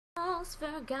Almost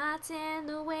forgotten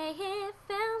the way it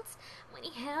felt when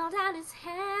he held out his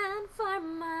hand for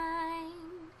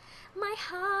mine. My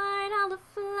heart all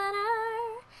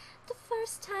aflutter the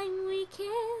first time we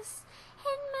kissed.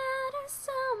 It matters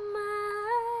so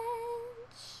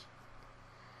much.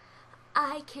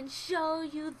 I can show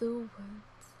you the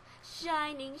words,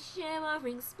 shining,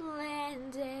 shimmering,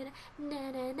 splendid.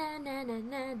 Na na na na na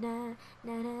na na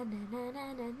na na na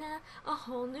na na na. A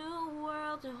whole new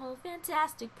world, a whole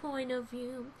fantastic point of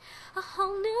view. A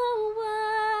whole new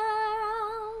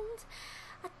world,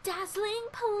 a dazzling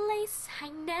place I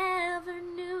never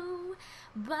knew.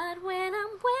 But when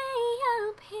I'm way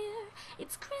up here,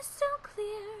 it's crystal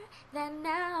clear that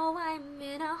now I'm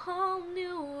in a whole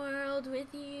new world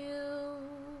with you.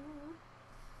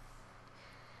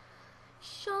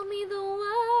 Showed me the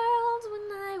world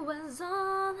when I was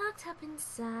all locked up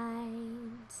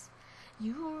inside.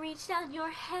 You reached out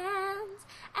your hands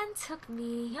and took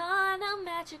me on a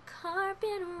magic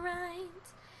carpet ride.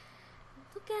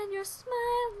 Look at your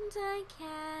smile and I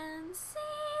can see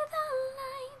the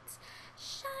light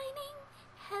shining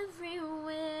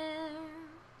everywhere.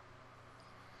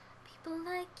 People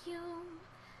like you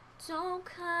don't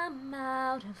come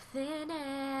out of thin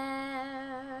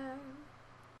air.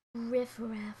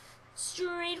 Riff-raff,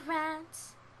 street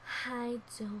rats, I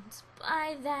don't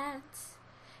buy that.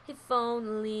 If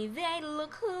only they'd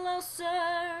look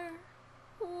closer,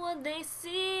 would they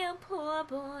see a poor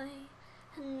boy,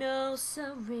 no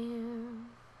so rare?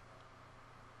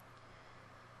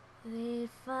 They'd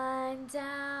find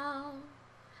out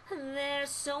there's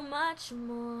so much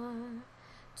more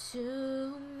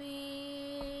to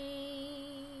me.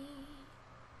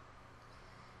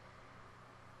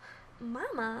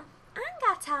 Mama, I ain't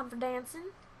got time for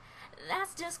dancing.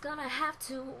 That's just gonna have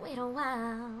to wait a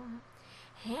while.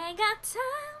 Ain't got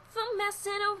time for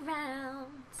messing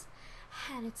around,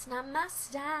 and it's not my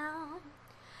style.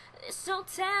 This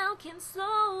hotel can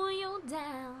slow you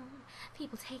down,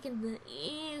 people taking the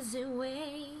easy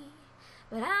way.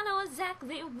 But I know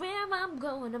exactly where I'm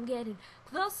going. I'm getting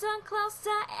closer and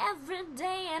closer every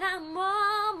day, and I'm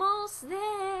almost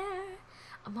there.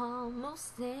 I'm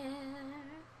almost there.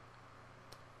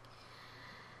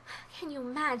 Can you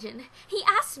imagine? He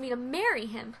asked me to marry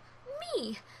him.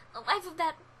 Me, the wife of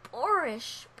that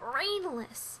boorish,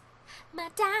 brainless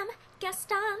Madame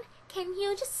Gaston. Can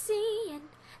you just see it?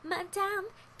 Madame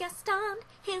Gaston,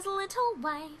 his little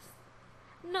wife.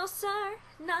 No sir,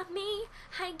 not me,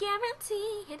 I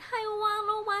guarantee it. I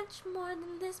wanna watch more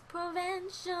than this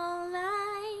provincial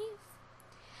life.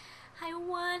 I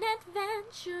want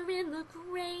adventure in the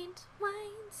great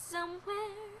wide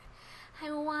somewhere. I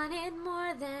want it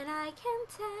more than I can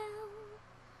tell.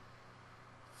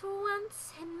 For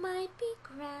once it might be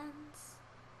grand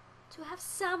to have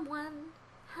someone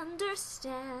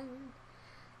understand.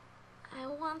 I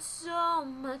want so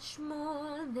much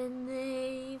more than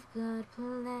they've got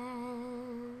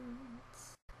planned.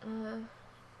 Love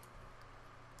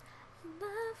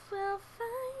will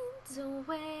find a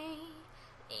way.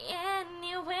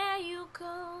 Anywhere you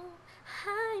go,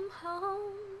 I'm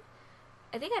home.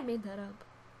 I think I made that up.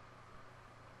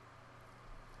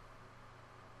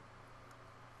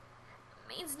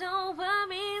 Means no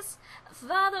worries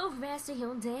for the rest of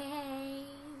your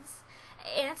days.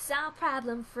 It's all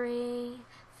problem-free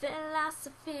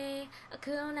philosophy.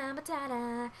 Hakuna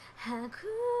Matata,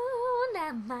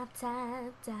 Hakuna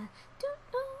Matata,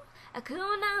 doo-doo,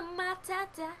 Hakuna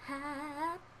Matata.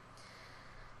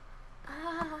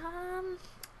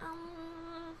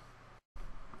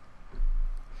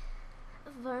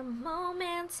 For a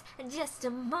moment, just a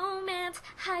moment,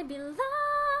 I belong.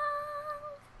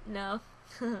 No,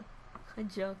 I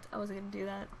joked. I wasn't gonna do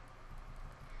that.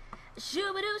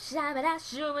 Shoo-ba-doo, shabba-da,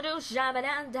 shoo-ba-doo,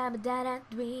 shabba-da, da-ba-da-da,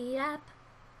 dwee-dap.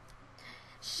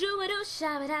 Shoo-ba-doo,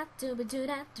 shabba-da,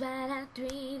 doo-ba-doo-da, dwa-da,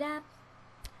 dwee-dap.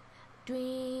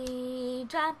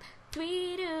 Dwee-drop,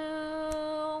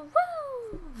 dwee-doo,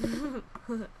 woo!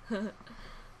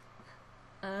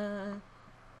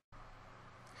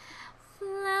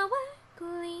 Flower,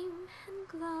 gleam and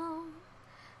glow,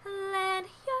 let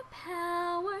your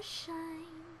power shine.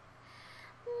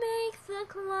 Make the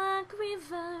clock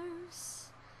reverse,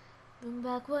 bring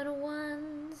back what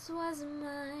once was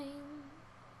mine.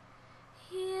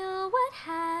 Heal what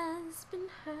has been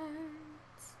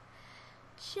hurt,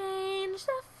 change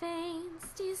the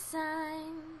fate's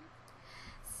design.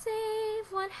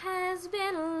 Save what has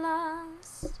been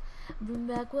lost, bring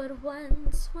back what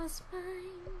once was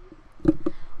mine.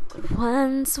 What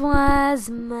once was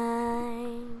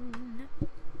mine.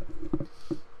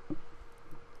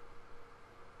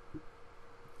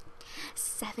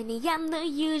 7 a.m. the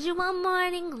usual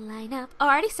morning lineup. Oh,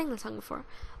 I already sang the song before.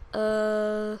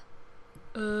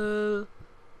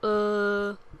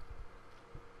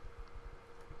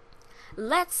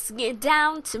 Let's get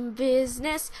down to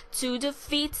business to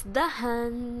defeat the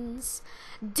Huns.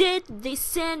 Did they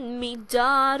send me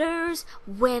daughters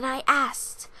when I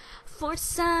asked for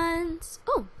sons?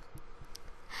 Oh,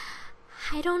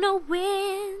 I don't know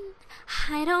when,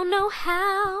 I don't know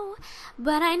how,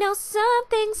 but I know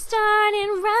something's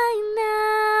starting right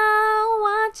now.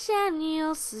 Watch and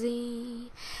you'll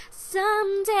see,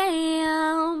 someday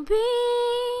I'll be...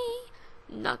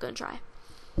 Not gonna try.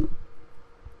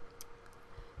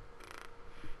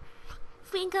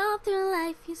 If we go through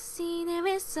life, you see there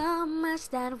is so much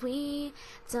that we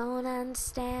don't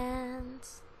understand.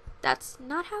 That's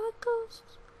not how it goes.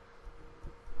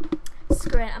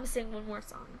 Screw it, I'm gonna sing one more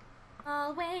song.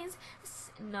 Always,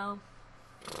 no.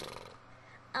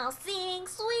 I'll sing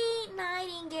Sweet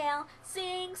Nightingale,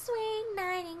 sing Sweet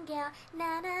Nightingale,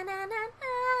 na na na na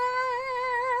na.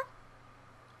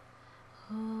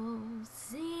 Oh,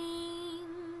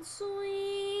 sing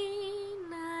Sweet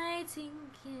Nightingale,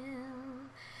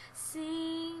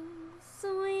 sing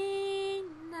Sweet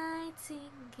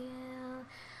Nightingale.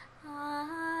 Oh,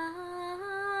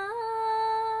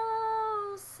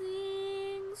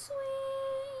 sing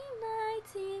Sweet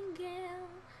Nightingale.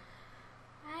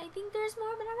 I think there's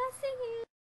more, but I'm not singing.